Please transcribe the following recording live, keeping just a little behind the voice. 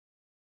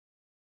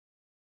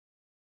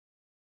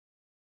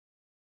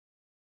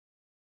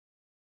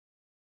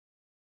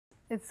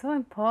it's so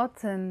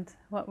important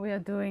what we are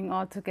doing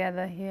all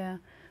together here.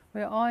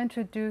 We are all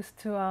introduced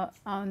to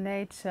our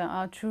nature,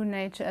 our true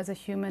nature as a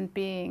human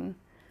being.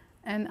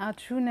 And our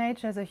true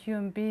nature as a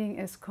human being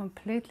is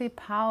completely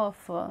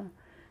powerful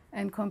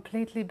and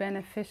completely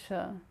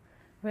beneficial.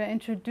 We are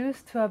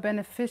introduced to our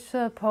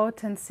beneficial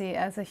potency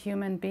as a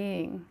human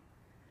being.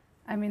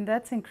 I mean,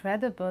 that's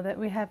incredible that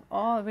we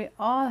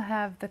all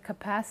have the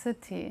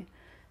capacity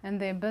and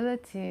the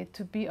ability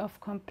to be of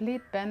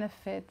complete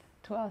benefit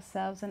to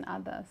ourselves and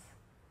others.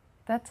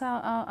 That's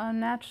our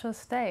natural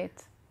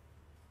state.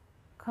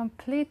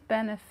 Complete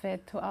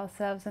benefit to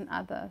ourselves and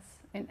others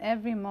in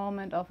every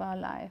moment of our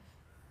life.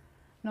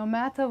 No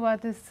matter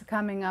what is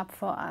coming up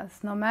for us,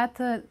 no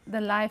matter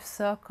the life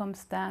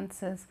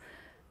circumstances,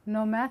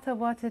 no matter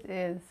what it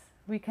is,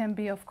 we can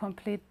be of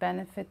complete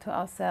benefit to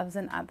ourselves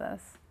and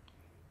others.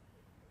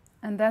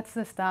 And that's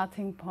the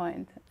starting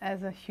point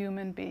as a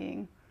human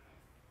being.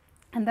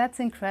 And that's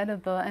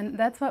incredible, and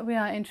that's what we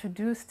are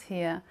introduced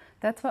here.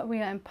 That's what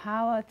we are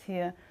empowered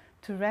here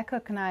to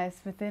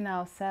recognize within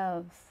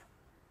ourselves.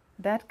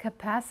 That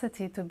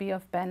capacity to be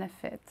of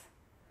benefit.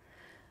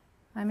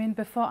 I mean,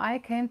 before I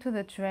came to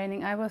the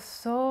training, I was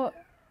so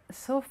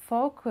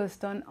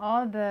focused on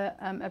all the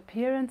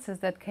appearances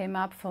that came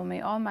up for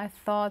me, all my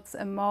thoughts,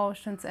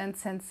 emotions and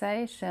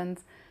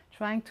sensations,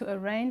 trying to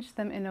arrange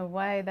them in a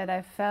way that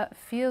I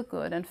feel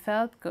good and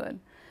felt good.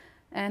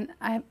 And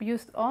I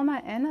used all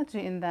my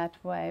energy in that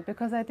way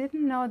because I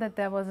didn't know that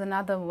there was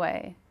another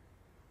way.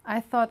 I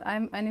thought I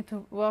need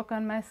to work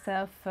on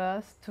myself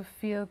first to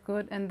feel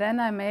good, and then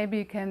I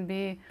maybe can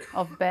be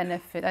of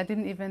benefit. I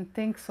didn't even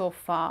think so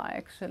far,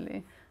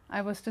 actually.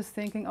 I was just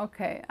thinking,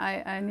 okay,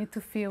 I need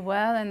to feel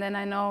well, and then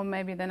I know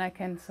maybe then I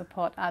can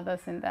support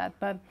others in that.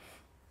 But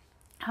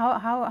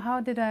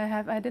how did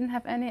I didn't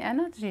have any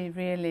energy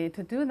really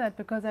to do that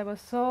because I was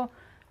so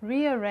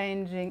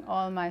rearranging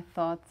all my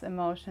thoughts,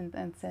 emotions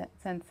and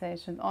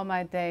sensations, all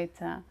my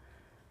data.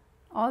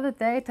 All the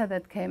data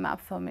that came up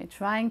for me,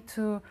 trying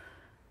to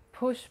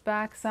push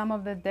back some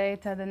of the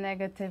data, the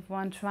negative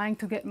one, trying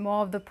to get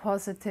more of the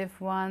positive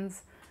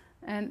ones,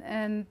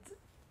 and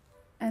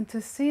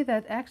to see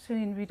that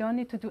actually we don't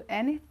need to do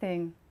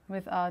anything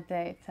with our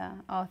data,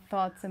 our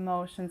thoughts,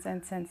 emotions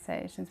and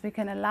sensations. We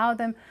can allow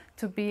them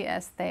to be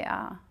as they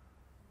are.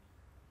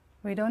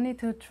 We don't need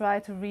to try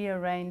to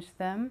rearrange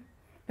them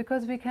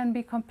because we can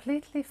be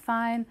completely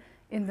fine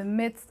in the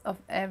midst of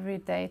every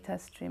data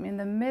stream, in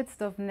the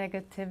midst of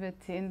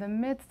negativity, in the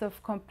midst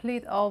of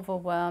complete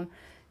overwhelm,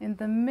 in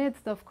the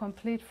midst of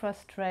complete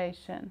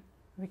frustration.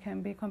 We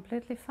can be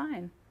completely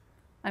fine.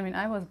 I mean,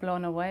 I was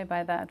blown away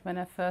by that when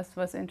I first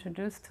was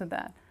introduced to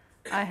that.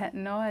 I had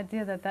no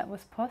idea that that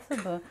was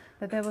possible,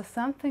 that there was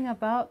something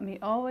about me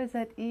always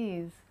at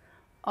ease,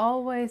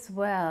 always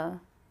well,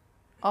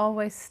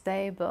 always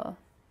stable.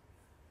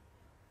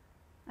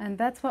 And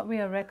that's what we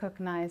are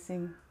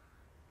recognizing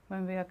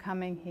when we are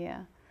coming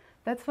here.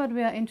 That's what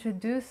we are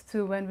introduced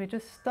to when we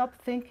just stop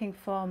thinking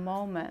for a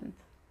moment.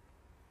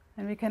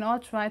 And we can all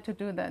try to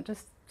do that.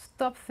 Just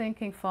stop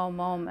thinking for a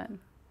moment.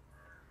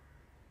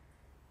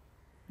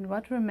 And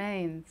what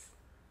remains?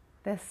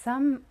 There's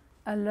some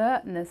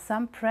alertness,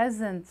 some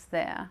presence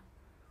there.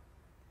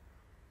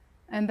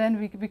 And then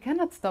we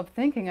cannot stop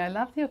thinking. I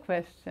loved your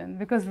question,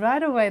 because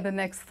right away the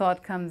next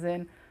thought comes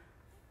in.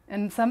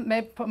 And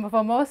maybe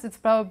for most it's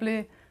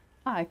probably,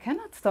 I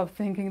cannot stop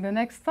thinking the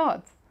next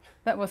thought.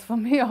 That was for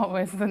me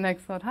always the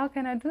next thought. How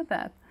can I do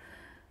that?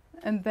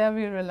 And there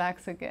we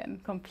relax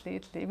again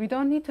completely. We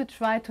don't need to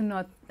try to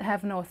not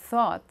have no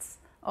thoughts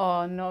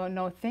or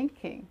no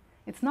thinking.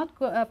 It's not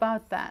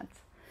about that.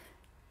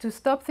 To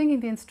stop thinking,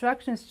 the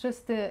instruction is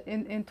just the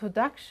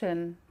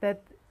introduction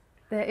that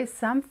there is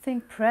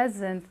something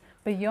present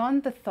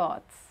beyond the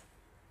thoughts.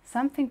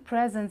 Something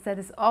present that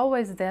is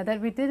always there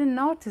that we didn't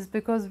notice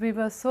because we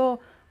were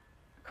so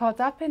caught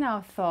up in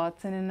our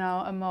thoughts and in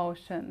our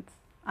emotions.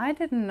 I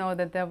didn't know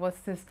that there was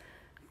this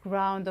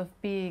ground of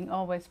being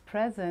always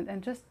present,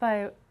 and just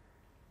by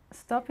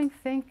stopping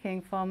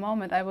thinking for a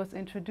moment I was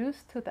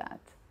introduced to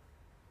that.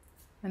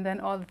 And then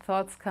all the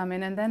thoughts come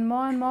in, and then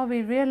more and more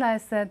we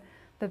realize that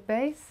the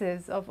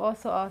basis of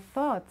also our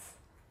thoughts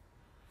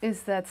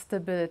is that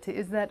stability,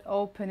 is that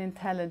open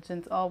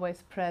intelligence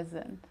always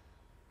present,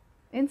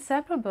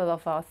 inseparable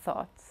of our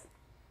thoughts.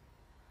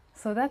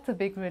 So that's a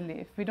big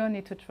relief. We don't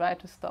need to try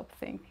to stop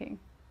thinking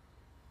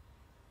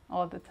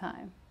all the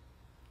time.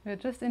 We're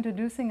just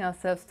introducing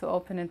ourselves to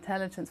open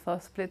intelligence for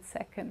a split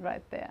second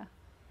right there.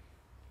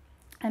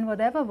 And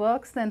whatever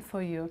works then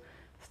for you,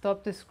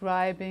 stop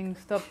describing,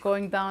 stop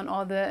going down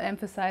all the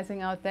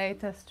emphasizing our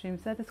data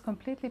streams. That is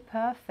completely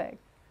perfect.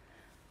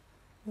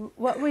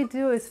 What we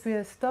do is we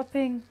are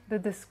stopping the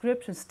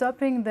description,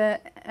 stopping the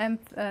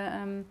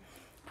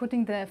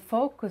putting the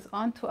focus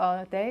onto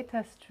our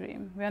data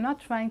stream. We are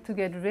not trying to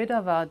get rid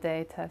of our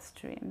data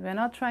stream. We are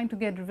not trying to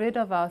get rid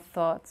of our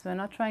thoughts. We are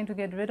not trying to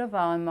get rid of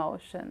our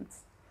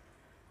emotions.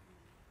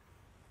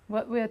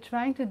 What we are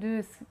trying to do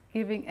is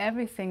giving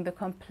everything the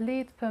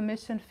complete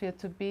permission field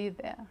to be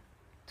there,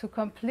 to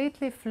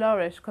completely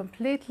flourish,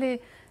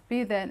 completely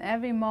be there in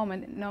every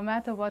moment, no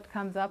matter what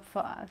comes up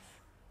for us.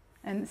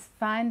 And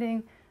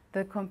finding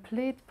the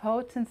complete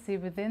potency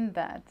within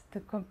that, the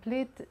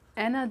complete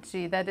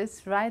energy that is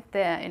right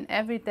there in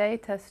every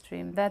data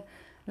stream, that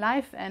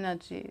life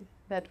energy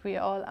that we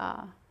all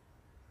are.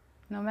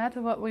 No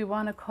matter what we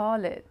want to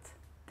call it,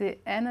 the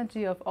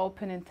energy of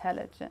open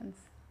intelligence.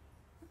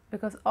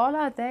 Because all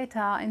our data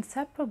are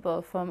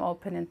inseparable from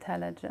open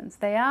intelligence.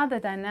 They are the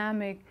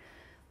dynamic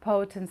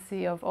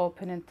potency of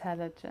open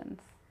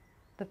intelligence,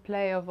 the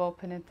play of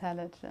open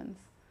intelligence.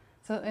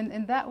 So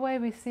in that way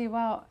we see,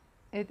 wow,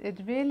 it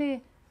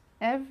really,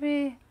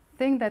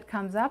 everything that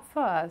comes up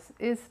for us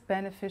is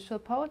beneficial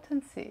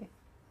potency.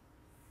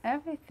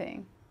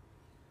 Everything.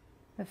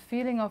 The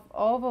feeling of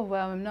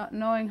overwhelm, not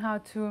knowing how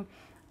to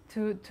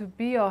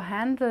be or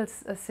handle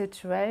a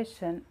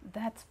situation,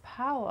 that's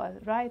power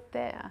right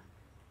there.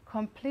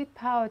 Complete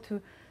power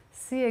to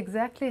see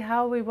exactly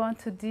how we want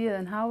to deal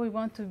and how we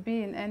want to be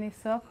in any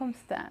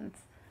circumstance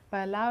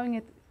by allowing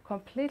it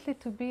completely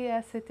to be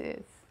as it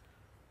is.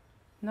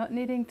 Not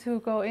needing to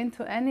go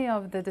into any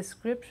of the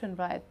description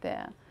right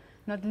there.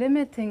 Not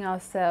limiting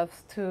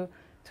ourselves to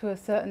a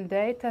certain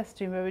data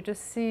stream where we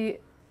just see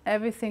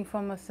everything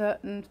from a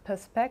certain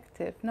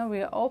perspective. No,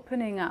 we are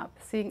opening up,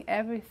 seeing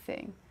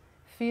everything,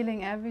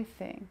 feeling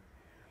everything.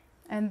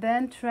 And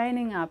then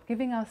training up,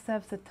 giving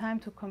ourselves the time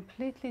to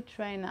completely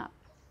train up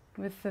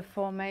with the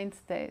 4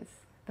 mainstays.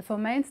 The 4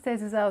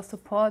 mainstays is our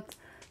support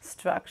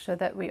structure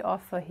that we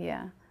offer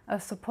here. A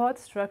support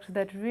structure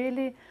that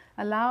really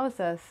allows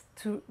us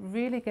to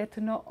really get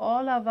to know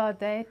all of our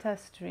data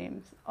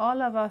streams,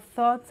 all of our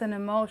thoughts and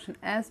emotion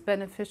as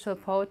beneficial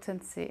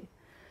potency,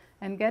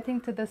 and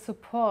getting to the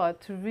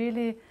support to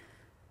really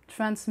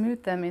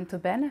transmute them into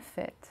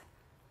benefit.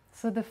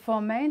 So the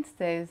 4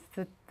 mainstays,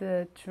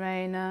 the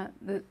trainer,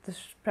 the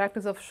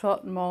practice of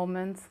short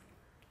moments,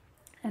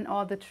 and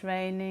all the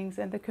trainings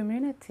and the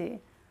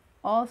community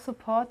all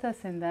support us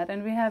in that.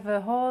 And we have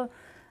a whole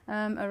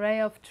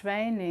array of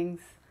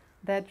trainings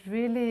that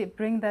really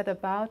bring that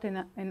about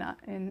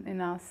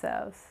in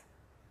ourselves,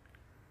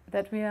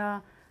 that we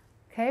are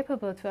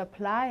capable to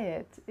apply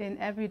it in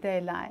everyday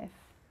life.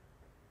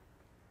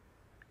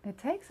 It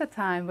takes a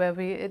time where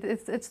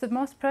it's the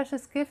most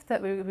precious gift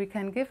that we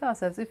can give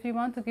ourselves. If you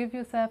want to give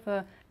yourself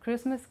a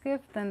Christmas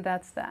gift, then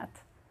that's that.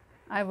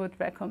 I would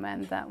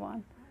recommend that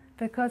one.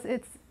 Because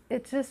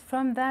it's just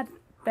from that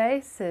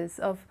basis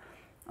of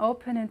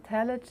open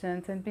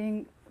intelligence and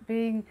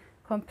being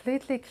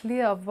completely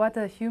clear of what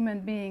a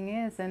human being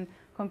is and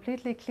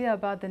completely clear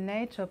about the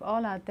nature of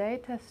all our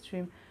data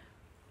stream,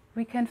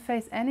 we can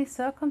face any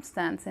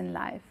circumstance in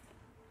life.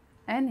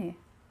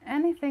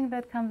 Anything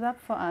that comes up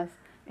for us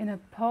in a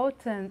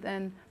potent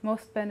and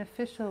most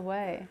beneficial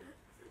way.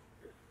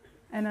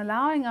 And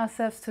allowing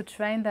ourselves to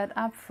train that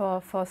up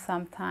for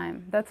some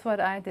time. That's what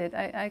I did.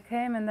 I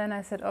came and then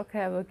I said,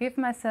 okay, I will give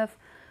myself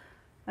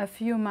a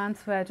few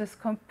months where I just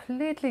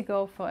completely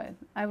go for it.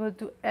 I will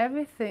do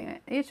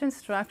everything, each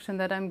instruction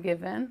that I'm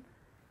given,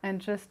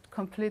 and just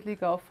completely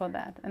go for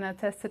that. And I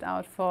tested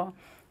out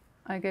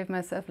I gave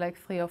myself like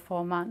 3 or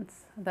 4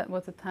 months. That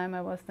was the time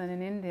I was then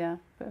in India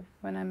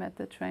when I met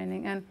the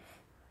training.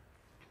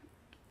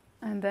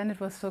 And then it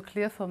was so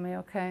clear for me,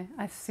 okay,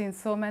 I've seen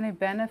so many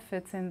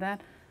benefits in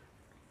that.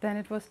 Then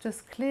it was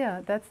just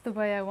clear, that's the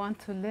way I want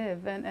to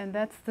live. And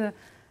that's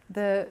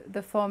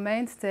the 4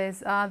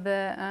 mainstays are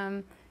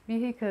the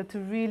vehicle to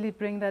really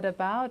bring that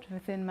about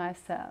within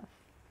myself,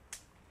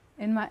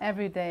 in my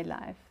everyday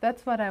life.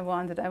 That's what I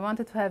wanted. I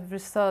wanted to have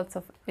results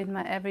in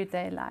my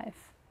everyday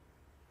life.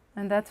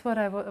 And that's what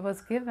I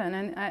was given.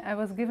 And I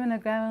was given a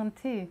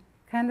guarantee.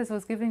 Candice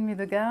was giving me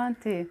the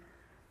guarantee.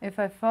 If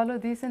I follow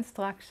these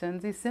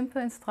instructions, these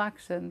simple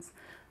instructions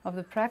of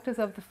the practice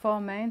of the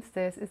 4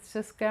 mainstays, it's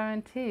just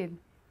guaranteed.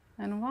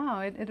 And wow,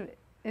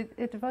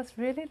 it was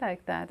really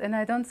like that. And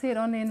I don't see it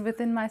only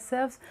within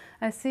myself,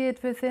 I see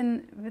it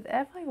with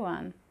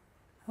everyone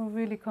who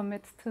really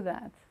commits to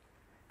that.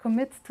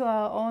 Commits to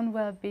our own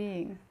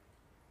well-being.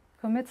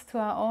 Commits to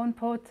our own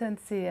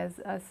potency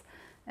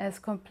as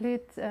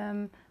complete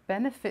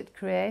benefit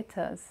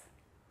creators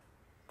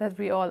that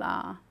we all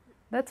are.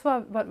 That's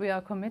what we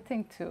are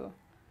committing to.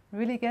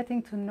 Really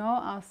getting to know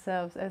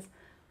ourselves as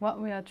what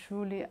we are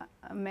truly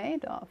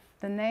made of.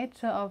 The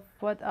nature of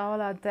what all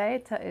our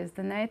data is.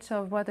 The nature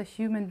of what a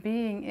human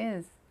being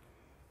is.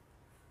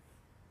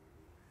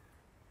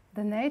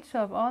 The nature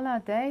of all our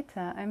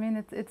data. I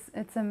mean,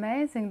 it's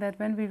amazing that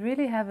when we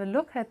really have a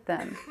look at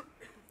them,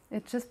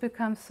 it just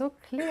becomes so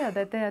clear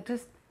that they are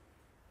just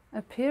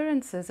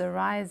appearances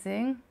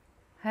arising,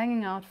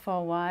 hanging out for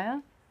a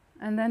while,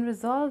 and then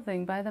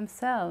resolving by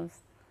themselves,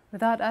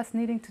 without us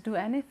needing to do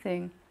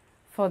anything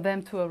for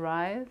them to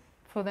arise,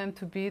 for them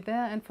to be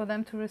there, and for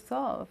them to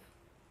resolve.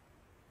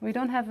 We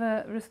don't have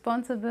a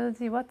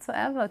responsibility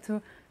whatsoever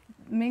to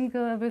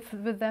mingle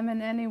with them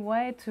in any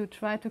way, to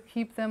try to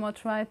keep them or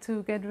try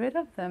to get rid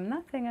of them.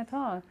 Nothing at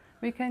all.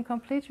 We can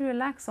completely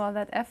relax all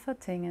that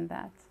efforting in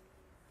that.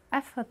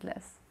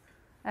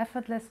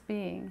 Effortless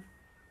being.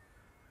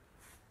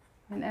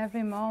 in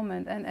every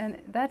moment.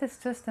 And that is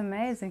just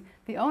amazing.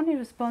 The only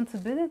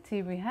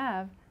responsibility we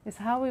have is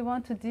how we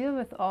want to deal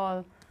with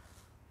all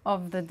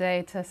of the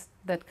data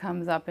that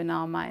comes up in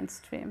our mind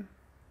stream.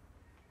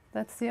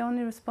 That's the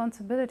only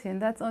responsibility,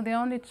 and that's the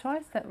only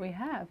choice that we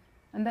have,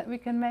 and that we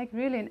can make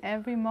really in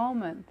every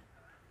moment.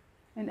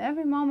 In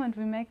every moment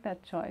we make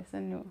that choice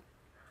anew.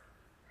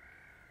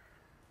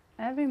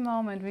 Every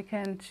moment we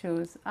can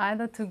choose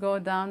either to go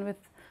down with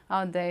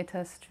our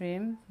data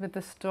stream, with the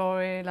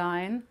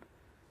storyline,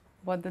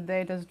 what the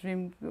data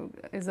stream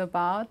is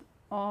about,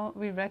 or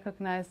we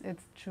recognize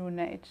its true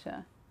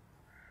nature.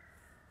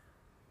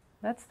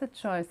 That's the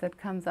choice that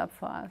comes up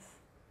for us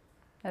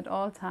at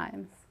all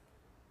times.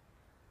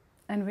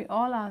 And we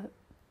all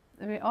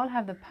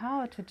have the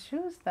power to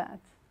choose that.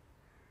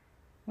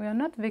 We are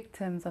not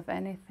victims of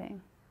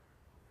anything.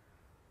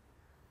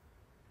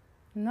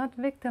 Not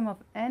victim of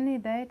any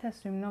data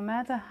stream, no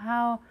matter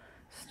how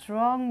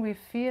strong we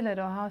feel it,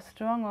 or how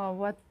strong, or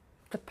what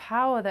the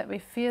power that we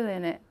feel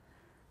in it.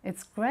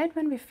 It's great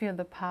when we feel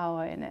the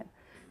power in it.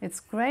 It's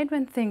great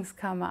when things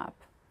come up,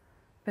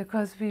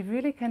 because we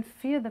really can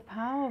feel the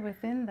power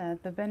within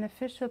that, the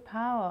beneficial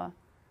power.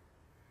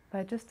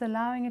 By just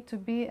allowing it to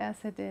be as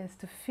it is,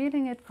 to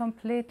feeling it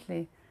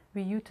completely,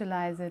 we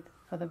utilize it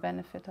for the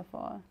benefit of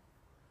all.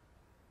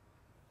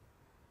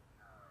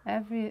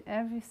 Every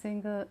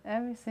single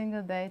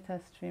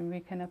data stream, we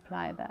can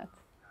apply that.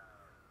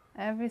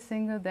 Every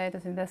single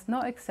data stream, there's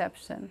no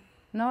exception.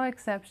 No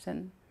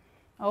exception.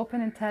 Open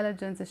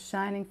intelligence is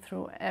shining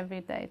through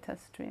every data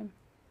stream.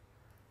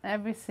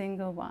 Every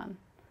single one.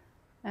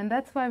 And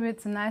that's why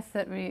it's nice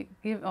that we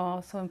give,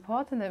 or so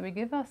important that we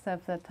give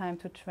ourselves that time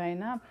to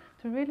train up,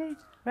 to really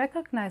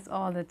recognize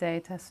all the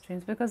data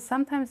streams. Because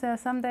sometimes there are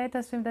some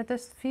data streams that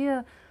just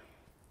feel,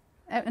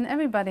 and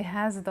everybody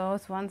has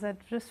those ones that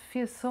just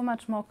feel so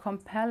much more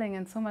compelling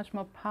and so much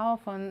more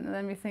powerful, and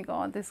then we think,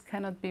 oh, this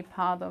cannot be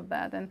part of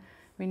that, and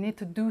we need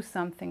to do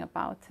something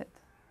about it.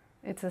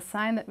 It's a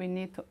sign that we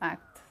need to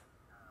act.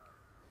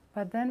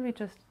 But then we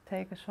just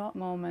take a short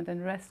moment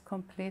and rest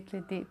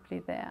completely, deeply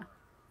there,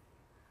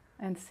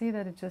 and see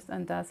that it just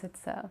undoes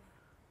itself.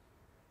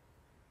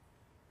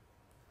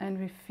 And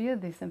we feel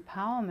this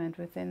empowerment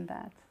within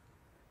that.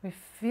 We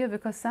feel,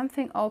 because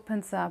something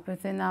opens up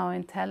within our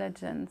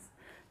intelligence.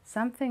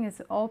 Something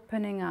is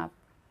opening up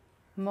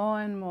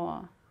more and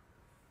more.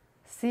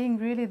 Seeing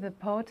really the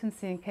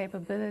potency and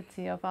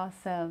capability of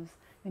ourselves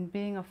in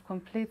being of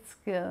complete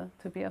skill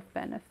to be of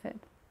benefit.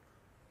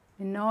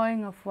 In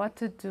knowing of what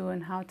to do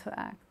and how to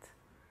act.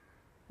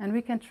 And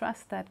we can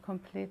trust that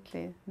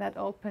completely, that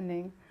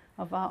opening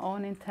of our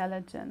own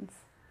intelligence.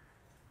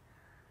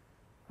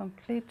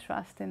 Complete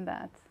trust in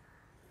that.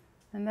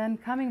 And then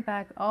coming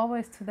back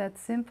always to that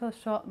simple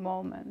short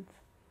moment,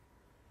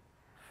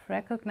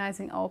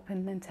 recognizing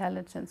open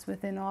intelligence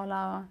within all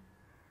our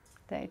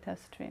data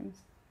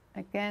streams,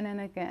 again and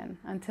again,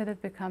 until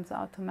it becomes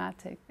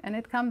automatic. And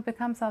it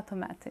becomes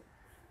automatic.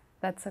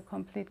 That's a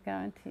complete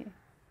guarantee.